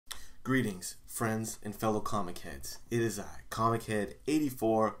Greetings, friends and fellow comic heads. It is I, Comic Head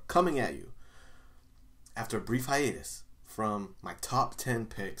 84, coming at you after a brief hiatus from my top 10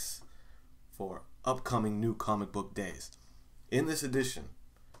 picks for upcoming new comic book days. In this edition,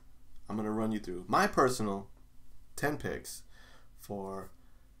 I'm going to run you through my personal 10 picks for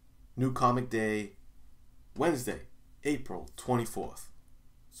New Comic Day, Wednesday, April 24th.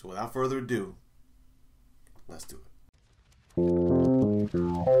 So without further ado, let's do it.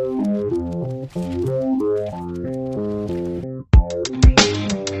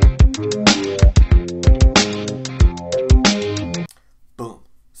 Boom.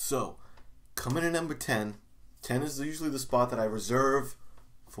 So, coming in number 10. 10 is usually the spot that I reserve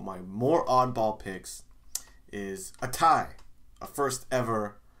for my more oddball picks. Is a tie. A first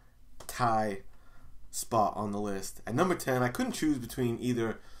ever tie spot on the list. At number 10, I couldn't choose between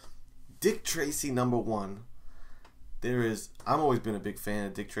either Dick Tracy number 1. I've always been a big fan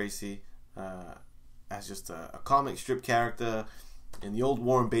of Dick Tracy as just a comic strip character in the old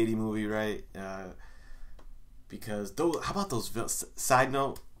Warren Beatty movie, right? Because how about those side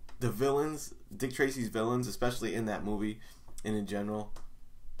note, the villains, Dick Tracy's villains, especially in that movie and in general,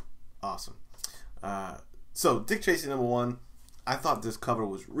 awesome. So Dick Tracy number 1, I thought this cover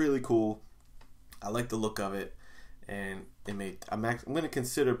was really cool. I like the look of it, and I'm going to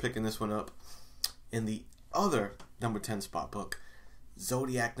consider picking this one up. In the other number 10 spot book,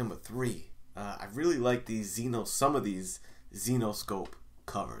 Zodiac number 3. I really like some of these Xenoscope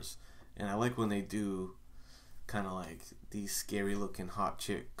covers, and I like when they do kind of like these scary looking hot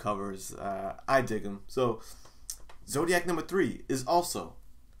chick covers. I dig them. So Zodiac number 3 is also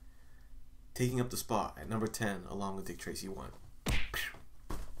taking up the spot at number 10 along with Dick Tracy 1.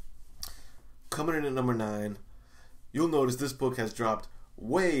 Coming in at number 9, you'll notice this book has dropped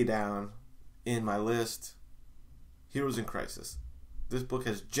way down in my list. Heroes in Crisis. This book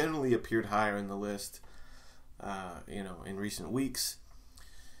has generally appeared higher in the list, in recent weeks.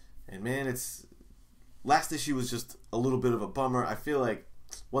 And man, last issue was just a little bit of a bummer. I feel like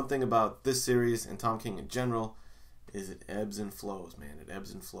one thing about this series and Tom King in general is it ebbs and flows, man. It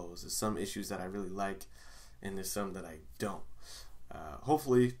ebbs and flows. There's some issues that I really like, and there's some that I don't.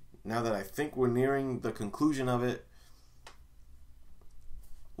 Hopefully, now that I think we're nearing the conclusion of it,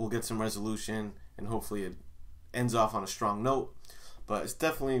 we'll get some resolution, and hopefully it ends off on a strong note. But it's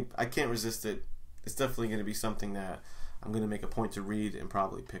definitely, I can't resist it. It's definitely going to be something that I'm going to make a point to read and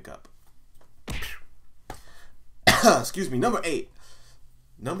probably pick up. Excuse me. Number 8.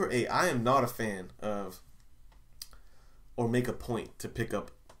 Number 8. I am not a fan of, or make a point to pick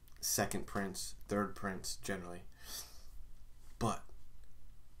up second prints, third prints generally. But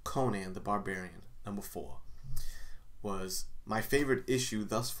Conan the Barbarian, number 4, was my favorite issue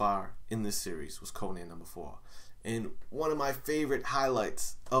thus far in this series. Was Conan number 4. And one of my favorite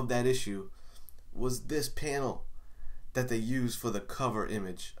highlights of that issue was this panel that they used for the cover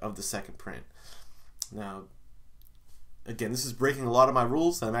image of the second print. Now, again, this is breaking a lot of my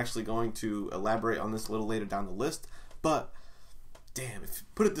rules. I'm actually going to elaborate on this a little later down the list. But, damn,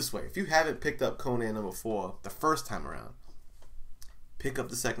 put it this way. If you haven't picked up Conan number 4 the first time around, pick up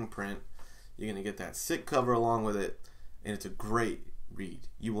the second print. You're going to get that sick cover along with it. And it's a great read.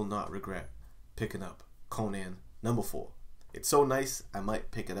 You will not regret picking up Conan number 4. It's so nice, I might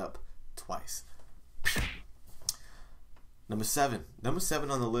pick it up twice. Number 7. Number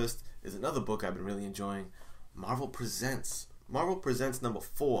 7 on the list is another book I've been really enjoying. Marvel Presents. Marvel Presents number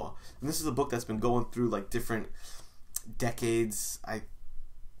 4. And this is a book that's been going through like different decades. I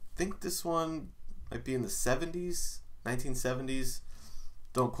think this one might be in the 70s, 1970s.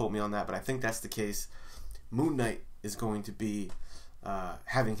 Don't quote me on that, but I think that's the case. Moon Knight is going to be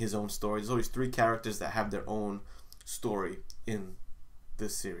having his own story. There's always 3 characters that have their own story in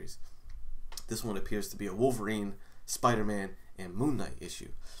this series. This one appears to be a Wolverine, Spider-Man, and Moon Knight issue,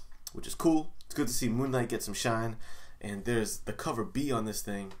 which is cool. It's good to see Moon Knight get some shine. And there's the cover B on this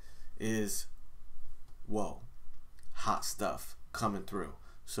thing is, whoa, hot stuff coming through.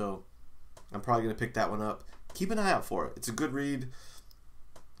 So I'm probably going to pick that one up. Keep an eye out for it. It's a good read.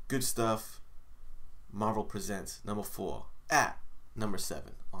 Good stuff. Marvel Presents number 4 at number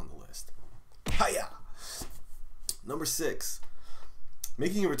 7 on the list. Hiya! Number 6.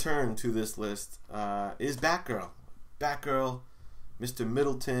 Making a return to this list is Batgirl. Batgirl, Mr.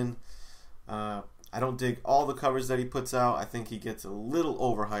 Middleton. I don't dig all the covers that he puts out. I think he gets a little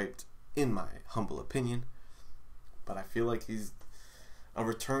overhyped, in my humble opinion. But I feel like he's a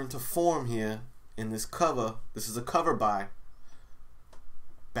return to form here in this cover. This is a cover by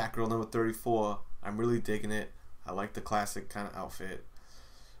Batgirl number 34. I'm really digging it. I like the classic kind of outfit.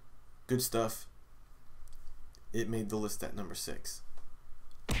 Good stuff. It made the list at number 6.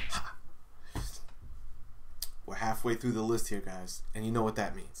 Ha! halfway through the list here, guys, and you know what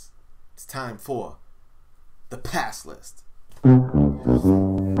that means. It's time for the pass list.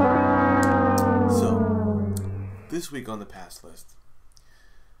 So, this week on the pass list,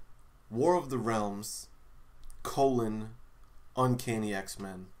 War of the Realms, Uncanny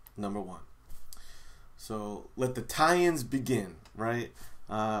X-Men, #1. So, let the tie-ins begin, right?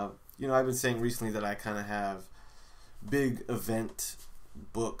 I've been saying recently that I kind of have big event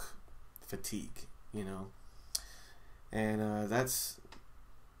book fatigue, and that's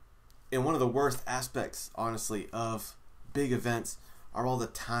and one of the worst aspects, honestly, of big events are all the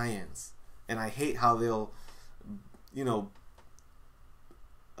tie-ins. And I hate how they'll,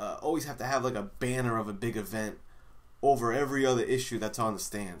 always have to have like a banner of a big event over every other issue that's on the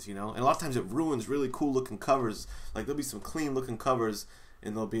stands, And a lot of times it ruins really cool looking covers. Like there'll be some clean looking covers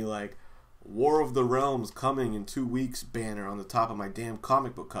and they'll be like, War of the Realms coming in 2 weeks banner on the top of my damn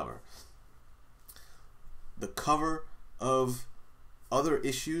comic book cover. The cover of other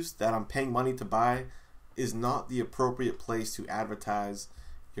issues that I'm paying money to buy is not the appropriate place to advertise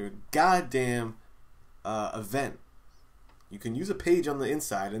your goddamn event. You can use a page on the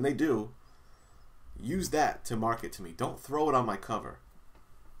inside, and they do. Use that to market to me. Don't throw it on my cover.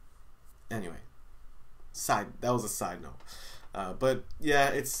 Anyway, that was a side note. But yeah,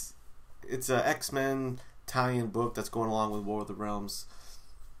 it's a X-Men tie-in book that's going along with War of the Realms.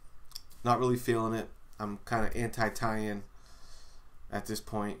 Not really feeling it. I'm kind of anti-tie-in at this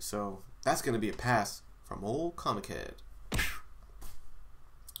point, so that's going to be a pass from old Comic Head.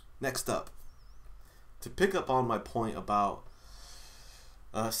 Next up, to pick up on my point about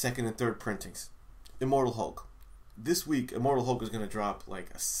second and third printings, Immortal Hulk. This week, Immortal Hulk is going to drop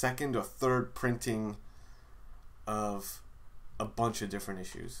like a second or third printing of a bunch of different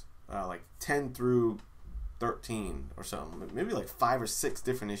issues, like 10 through 13 or something. Maybe like 5 or 6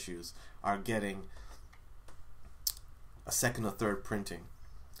 different issues are getting a second or third printing,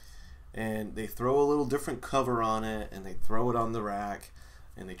 and they throw a little different cover on it, and they throw it on the rack,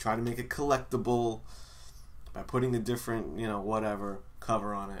 and they try to make it collectible by putting a different, whatever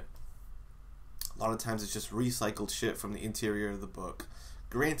cover on it. A lot of times it's just recycled shit from the interior of the book.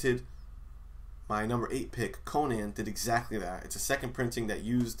 Granted, my number 8 pick, Conan, did exactly that. It's a second printing that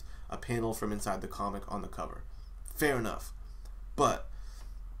used a panel from inside the comic on the cover. Fair enough. But,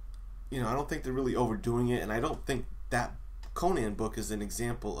 I don't think they're really overdoing it, and I don't think that Conan book is an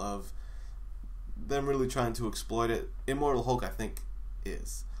example of them really trying to exploit it. Immortal Hulk, I think,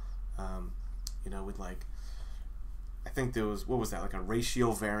 is. With like, I think there was, what was that, like a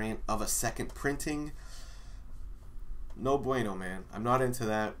ratio variant of a second printing? No bueno, man. I'm not into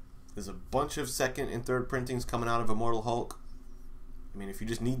that. There's a bunch of second and third printings coming out of Immortal Hulk. I mean, if you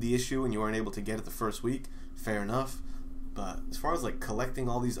just need the issue and you weren't able to get it the first week, fair enough. But as far as like collecting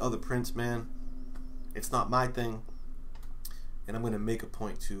all these other prints, man, it's not my thing. And I'm going to make a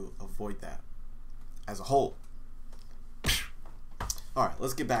point to avoid that as a whole. Alright,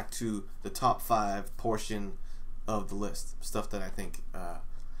 let's get back to the top 5 portion of the list. Stuff that I think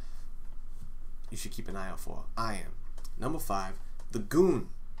you should keep an eye out for. I am. Number 5, The Goon.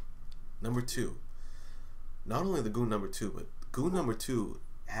 Number 2. Not only The Goon number 2, but Goon number 2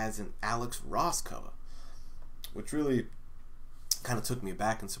 has an Alex Ross cover, which really kind of took me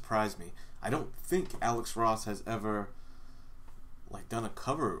aback and surprised me. I don't think Alex Ross has ever done a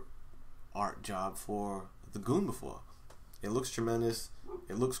cover art job for The Goon before. It looks tremendous.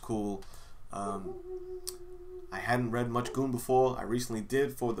 It looks cool. I hadn't read much Goon before. I recently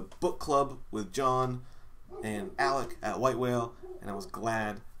did for the book club with John and Alec at White Whale, and I was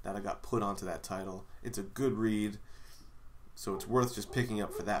glad that I got put onto that title. It's a good read, so it's worth just picking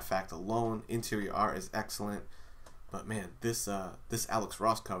up for that fact alone. Interior art is excellent, but man, this Alex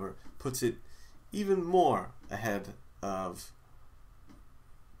Ross cover puts it even more ahead of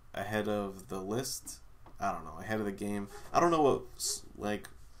the list. I don't know, ahead of the game. I don't know what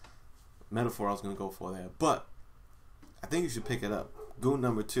metaphor I was gonna go for there, but I think you should pick it up. Goon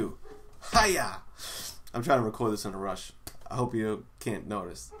number 2. Hiya! I'm trying to record this in a rush. I hope you can't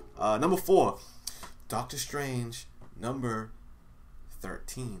notice. Number 4, Doctor Strange, number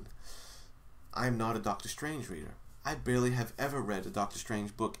 13. I'm not a Doctor Strange reader. I barely have ever read a Doctor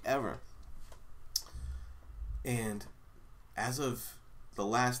Strange book ever. And as of the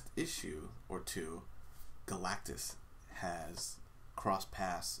last issue or 2, Galactus has crossed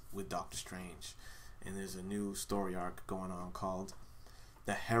paths with Doctor Strange, and there's a new story arc going on called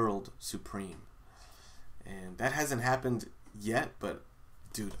The Herald Supreme. And that hasn't happened yet, but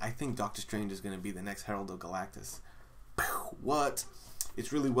dude, I think Doctor Strange is going to be the next Herald of Galactus. What?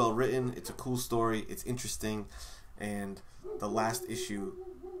 It's really well written. It's a cool story. It's interesting. And the last issue,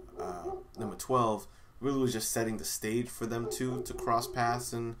 number 12, really was just setting the stage for them to cross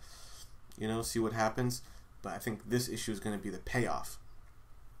paths and, you know, see what happens. But I think this issue is going to be the payoff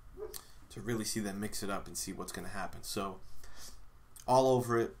to really see them mix it up and see what's going to happen. So, all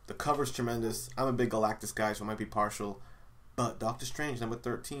over it. The cover's tremendous. I'm a big Galactus guy, so I might be partial. But Doctor Strange, number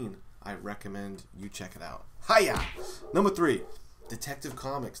 13, I recommend you check it out. Hiya! Number 3, Detective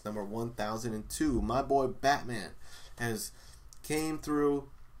Comics, number 1002. My boy Batman has came through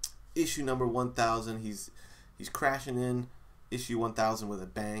issue number 1000. He's crashing in issue 1000 with a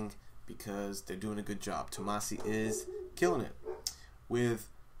bang because they're doing a good job. Tomasi is killing it with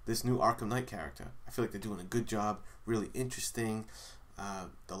this new Arkham Knight character. I feel like they're doing a good job, really interesting.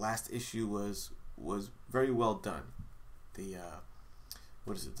 The last issue was very well done. The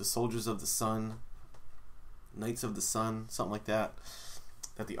what is it? The Soldiers of the Sun, Knights of the Sun, something like that.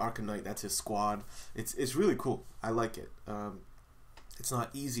 That the Arkham Knight, that's his squad. It's really cool. I like it. It's not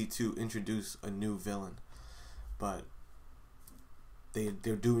easy to introduce a new villain, but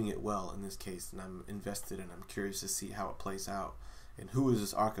they're doing it well in this case, and I'm invested and I'm curious to see how it plays out and who is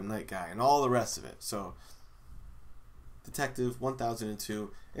this Arkham Knight guy and all the rest of it. So, Detective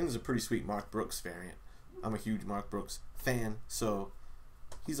 1002, and it was a pretty sweet Mark Brooks variant. I'm a huge Mark Brooks fan, so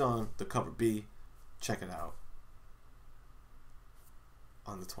he's on the cover B. Check it out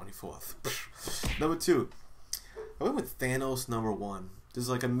on the 24th. Number 2, I went with Thanos number 1. There's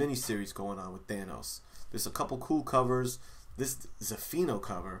like a mini series going on with Thanos. There's a couple cool covers. This Zafino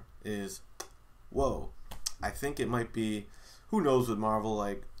cover is, whoa. I think it might be, who knows with Marvel,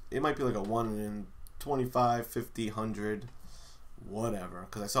 like it might be like a 1 in 25, 50, 100, whatever.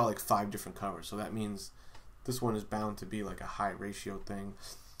 Because I saw like 5 different covers, so that means this one is bound to be like a high ratio thing,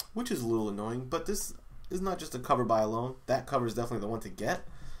 which is a little annoying. But this is not just a cover by alone. That cover is definitely the one to get.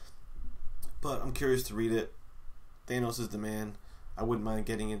 But I'm curious to read it. Thanos is the man. I wouldn't mind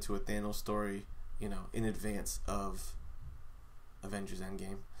getting into a Thanos story, you know, in advance of Avengers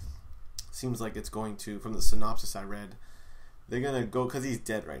Endgame. Seems like it's going to, from the synopsis I read, they're going to go, because he's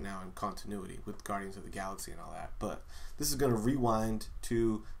dead right now in continuity with Guardians of the Galaxy and all that, but this is going to rewind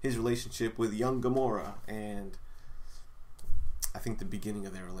to his relationship with young Gamora and I think the beginning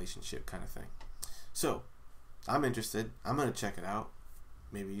of their relationship kind of thing. So, I'm interested. I'm going to check it out.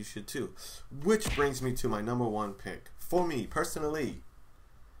 Maybe you should too. Which brings me to my number 1 pick. For me, personally,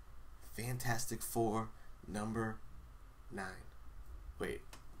 Fantastic Four number 9. Wait,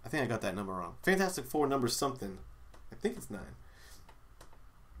 I think I got that number wrong. Fantastic Four number something. I think it's 9.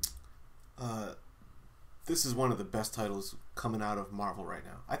 This is one of the best titles coming out of Marvel right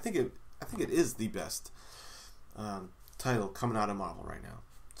now. I think it is the best title coming out of Marvel right now.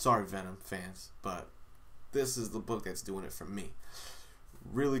 Sorry, Venom fans, but this is the book that's doing it for me.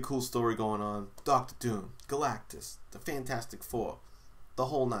 Really cool story going on. Doctor Doom, Galactus, the Fantastic Four, the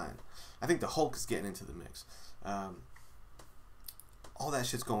whole 9. I think the Hulk is getting into the mix. All that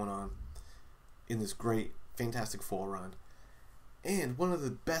shit's going on in this great Fantastic Four run. And one of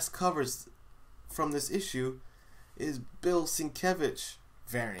the best covers from this issue is Bill Sienkiewicz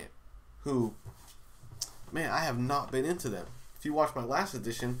variant, who, man, I have not been into them. If you watch my last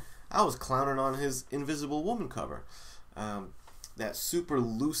edition, I was clowning on his Invisible Woman cover. That super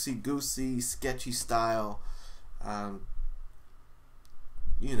loosey-goosey, sketchy style,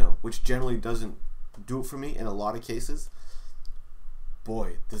 you know, which generally doesn't do it for me in a lot of cases.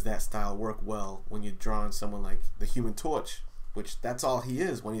 Boy, does that style work well when you're drawing someone like the Human Torch, which that's all he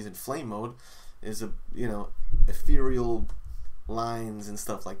is when he's in flame mode, is a, you know, ethereal lines and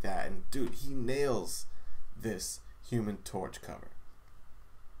stuff like that. And dude, he nails this Human Torch cover.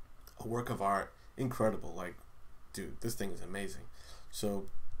 A work of art, incredible. Like, dude, this thing is amazing. So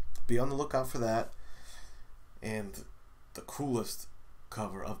be on the lookout for that. And the coolest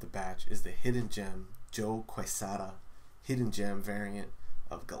cover of the batch is the Hidden Gem, Joe Quesada Hidden Gem variant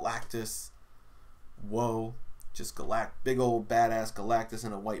of Galactus. Whoa, just big old badass Galactus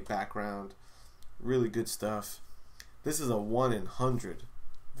in a white background. Really good stuff. This is a 1 in 100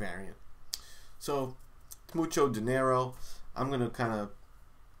 variant. So, mucho dinero. I'm going to kind of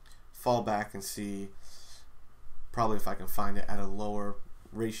fall back and see probably if I can find it at a lower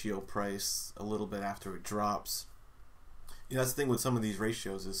ratio price a little bit after it drops. You know, that's the thing with some of these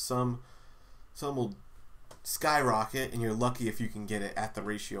ratios is some will skyrocket and you're lucky if you can get it at the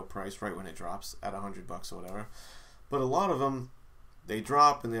ratio price right when it drops at $100 or whatever. But a lot of them, they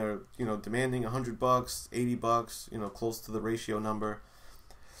drop and they're, you know, demanding $100, $80, you know, close to the ratio number.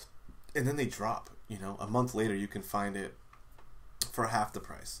 And then they drop, you know, a month later you can find it for half the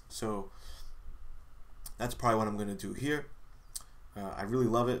price. So that's probably what I'm going to do here. I really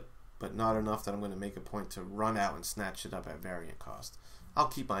love it, but not enough that I'm going to make a point to run out and snatch it up at variant cost. I'll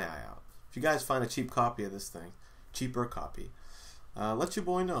keep my eye out. If you guys find a cheap copy of this thing, cheaper copy, let your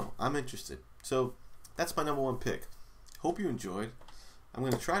boy know. I'm interested. So that's my number 1 pick. Hope you enjoyed. I'm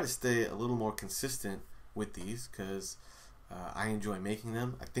going to try to stay a little more consistent with these because I enjoy making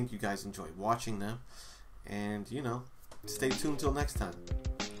them. I think you guys enjoy watching them. And, you know, stay tuned till next time.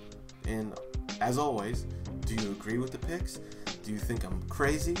 And as always, do you agree with the picks? Do you think I'm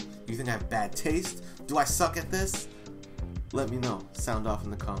crazy? Do you think I have bad taste? Do I suck at this? Let me know. Sound off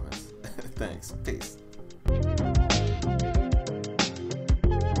in the comments. Thanks. Peace.